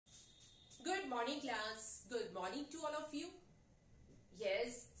morning, class. Good morning to all of you.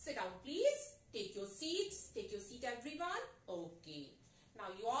 Yes, sit down please. Take your seats. Take your seat everyone. Okay. Now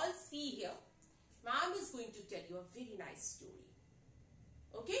you all see here, ma'am is going to tell you a very nice story.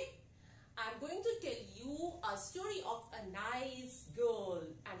 Okay? I'm going to tell you a story of a nice girl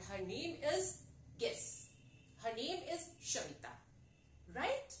and her name is, guess, her name is Shamita.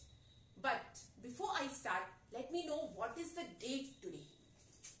 Right? But before I start, let me know what is the date today.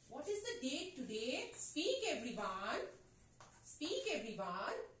 What is the date today? Speak everyone. Speak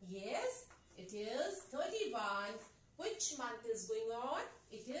everyone. Yes, it is 31. Which month is going on?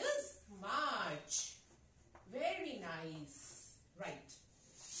 It is March. Very nice. Right.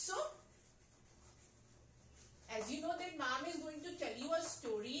 So, as you know that ma'am is going to tell you a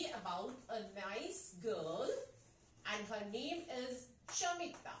story about a nice girl and her name is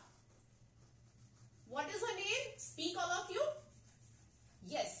Shamita. What is her name? Speak all of you.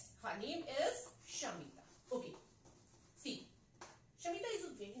 Yes, her name is Shamita. Okay. See, Shamita is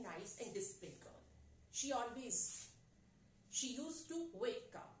a very nice and disciplined girl. She used to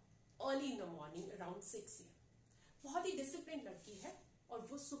wake up early in the morning around 6 a.m. बहुत ही discipline लड़की है और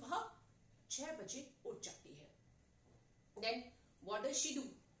वो सुबह 6 बजे उठ जाती है. Then what does she do?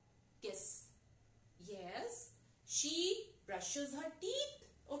 Guess. Yes, she brushes her teeth.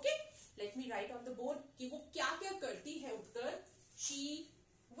 Okay, let me write on the board कि वो क्या क्या करती है उठकर. She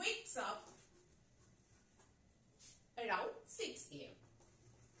wakes up around 6 a.m.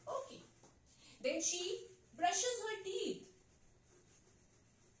 Okay. Then she brushes her teeth.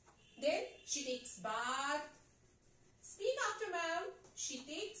 Then she takes bath. Speak after ma'am. She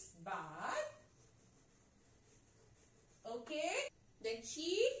takes bath. Okay. Then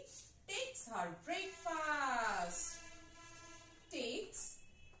she takes her breakfast. Takes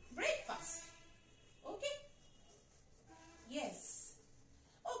breakfast. Okay. Yes.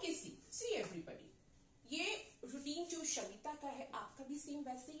 Okay, see everybody. ये routine जो शमिता का है आपका भी same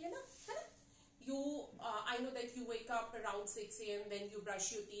वैसे ही है ना, है ना? I know that you wake up around 6 a.m. Then you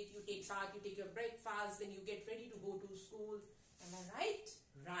brush your teeth, you take bath, you take your breakfast, then you get ready to go to school. Am I right?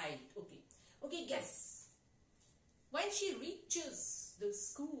 Right. Okay. Okay, guess. When she reaches the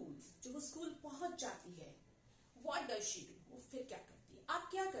school, जब वो school पहुंच जाती है, what does she do? वो फिर क्या करती है? आप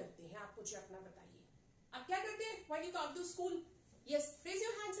क्या करते हैं? आप मुझे अपना बताइए. आप क्या करते हैं when you come to school? Yes, raise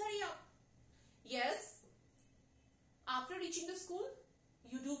your hands, hurry up. Yes. After reaching the school,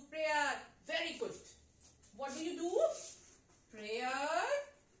 you do prayer. Very good. What do you do? Prayer.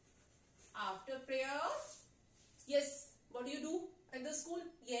 After prayer, yes. What do you do in the school?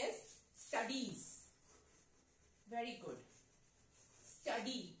 Yes, studies. Very good.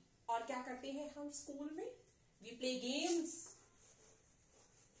 Study. और क्या करते हैं हम school में? We play games.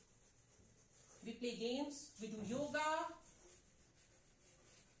 We play games. We do yoga.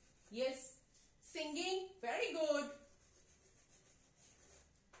 Yes. Singing. Very good.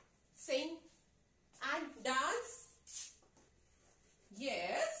 Sing and dance.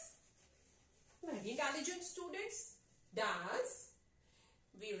 Yes. Very intelligent students. Dance.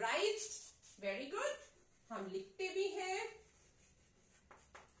 We write. Very good. हम लिखते भी हैं.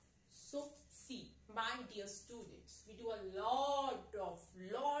 So see, my dear students, we do a lot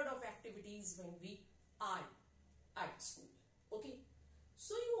of activities when we are at school. Okay.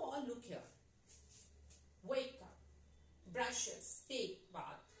 So you all look here. Wake up, brushes, take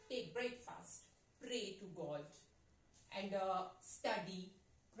bath, take breakfast, pray to God, and study,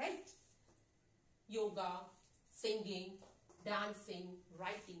 right? Yoga, singing, dancing,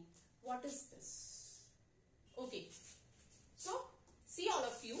 writing. What is this? Okay. So, see all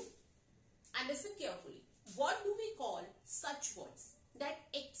of you and listen carefully. What do we call such words that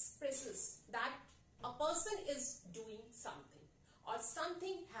expresses that a person is doing something or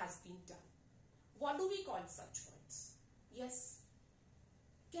something has been done? What do we call such words? Yes.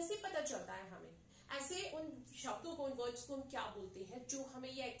 कैसे पता चलता है हमें? ऐसे उन शब्दों को, उन वर्ड्स को हम क्या बोलते हैं जो हमें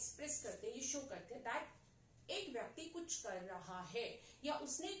ये एक्सप्रेस करते हैं, ये शो करते हैं दैट एक व्यक्ति कुछ कर रहा है या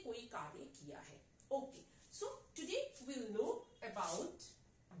उसने कोई कार्य किया है. Okay. So today we'll know about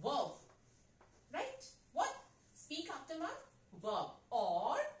verb. Right? What? Speak after me. Verb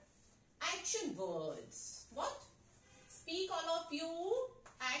or action words. What? Speak all of you.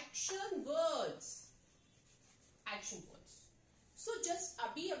 Action words. Action words. So just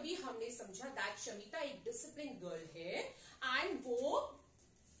अभी हमने समझा that Shamita एक disciplined girl है and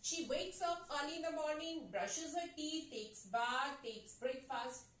she wakes up early in the morning, brushes her teeth, takes bath, takes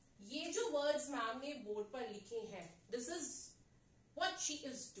breakfast. ये जो words ma'am ने board पर लिखे हैं, this is what she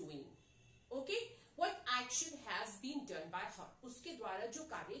is doing. Okay? What action has been done by her? उसके द्वारा जो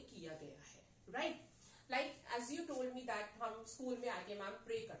कार्य किया गया है. Right? Like as you told me that हम स्कूल में आके मैम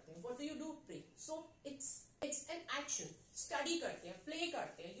प्रे करते हैं. What do you do? Pray. Study करते हैं, प्ले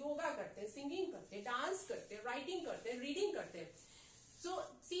करते हैं, योगा करते हैं, सिंगिंग करते हैं, डांस करते हैं, राइटिंग करते हैं, रीडिंग करते हैं. So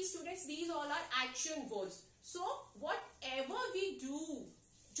see students, these all are action words. So whatever we do,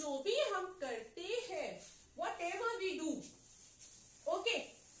 जो भी हम करते हैं, whatever we do,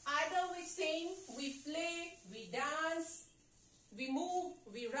 okay, either we sing, we play, we dance, we move,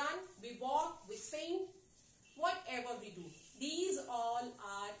 we run, we walk, we sing, whatever we do, these all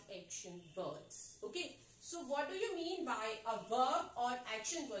are action words. Okay, so what do you mean by a verb or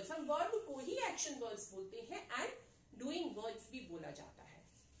action words? हम verb को ही action words बोलते हैं and doing words भी बोला जाता है.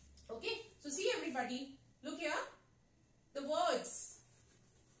 Okay, so see everybody, look here, the words,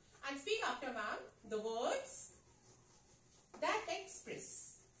 and speak after ma'am, the words that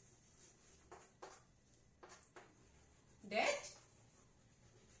express, that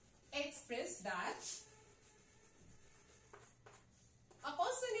a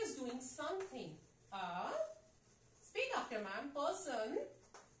person is doing something. Speak after ma'am, person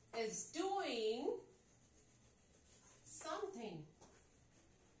is doing something.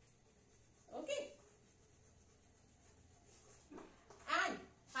 Okay, and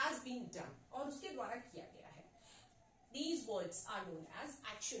has been done, और उसके द्वारा किया गया है. These words are known as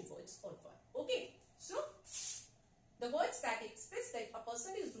action words or verb. Okay, so the words that express that a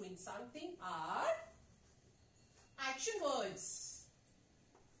person is doing something are action words.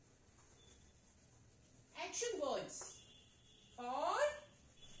 Action words or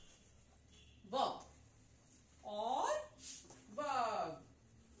verb. Or verb.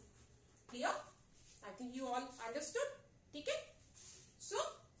 Clear? I think you all understood. Okay? So,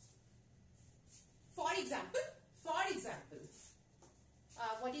 for example,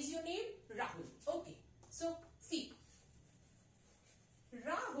 what is your name? Rahul. Okay. So, see.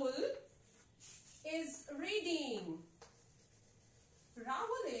 Rahul is reading.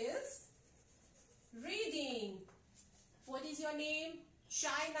 Rahul is reading. What is your name?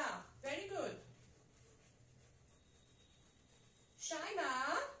 Shaina. Very good.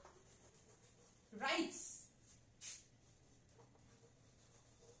 Shaina writes.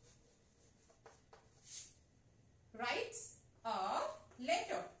 Writes a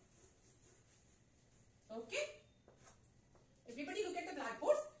letter. Okay. Everybody look at the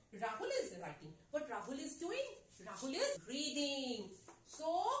blackboard. Rahul is writing. What Rahul is doing? Rahul is reading.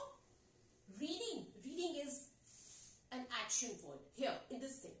 So, reading is an action word here in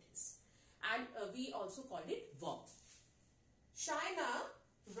this sentence. And we also called it verb. Shaina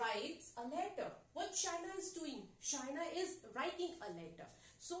writes a letter. What Shaina is doing? Shaina is writing a letter.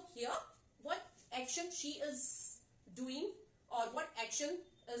 So here, what action she is doing, or what action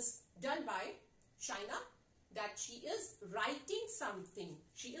is done by Shaina? That she is writing something.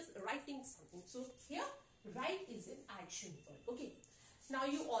 She is writing something. So here, write is an action word. Okay. Now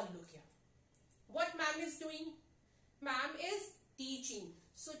you all look here. What ma'am is doing? Ma'am is teaching.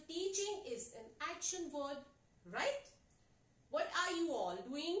 So teaching is an action word, right? What are you all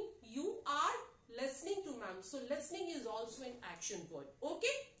doing? You are listening to ma'am. So listening is also an action word.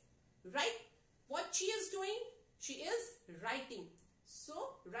 Okay? Right? What she is doing? She is writing.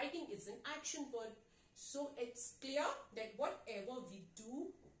 So writing is an action word. So it's clear that whatever we do,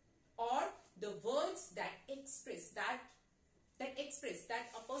 or the words that express that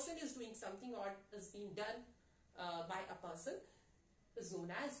a person is doing something or is being done by a person is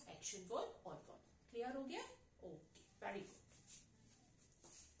known as action word or verb. Clear ho gaya? Okay, very good.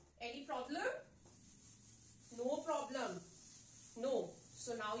 Any problem? No problem. No.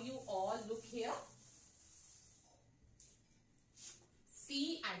 So now you all look here.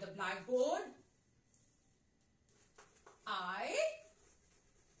 See at the blackboard. I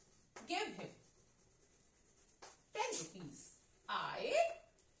give him 10 rupees. I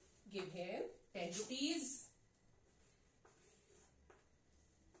give him 10 rupees.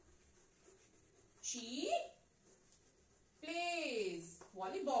 She plays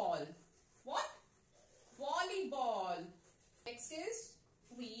volleyball. What? Volleyball. Next is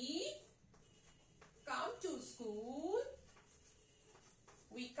we come to school.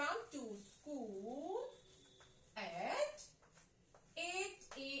 We come to school at 8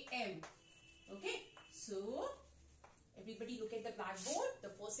 a.m. Okay. So, everybody look at the blackboard. The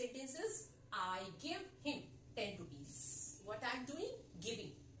first sentence is I give him 10 rupees. What I am doing?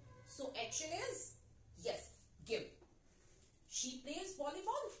 Giving. So, action is yes, give. She plays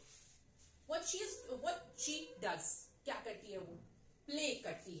volleyball. What she does? क्या करती है वो? Play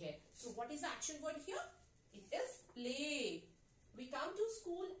करती है. So, what is the action word here? It is play. We come to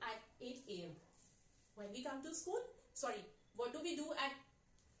school at 8 a.m. When we come to school, sorry, what do we do at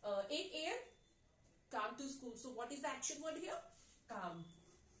 8 a.m.? Come to school. So, what is the action word here? Come.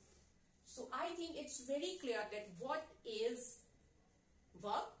 So, I think it's very clear that what is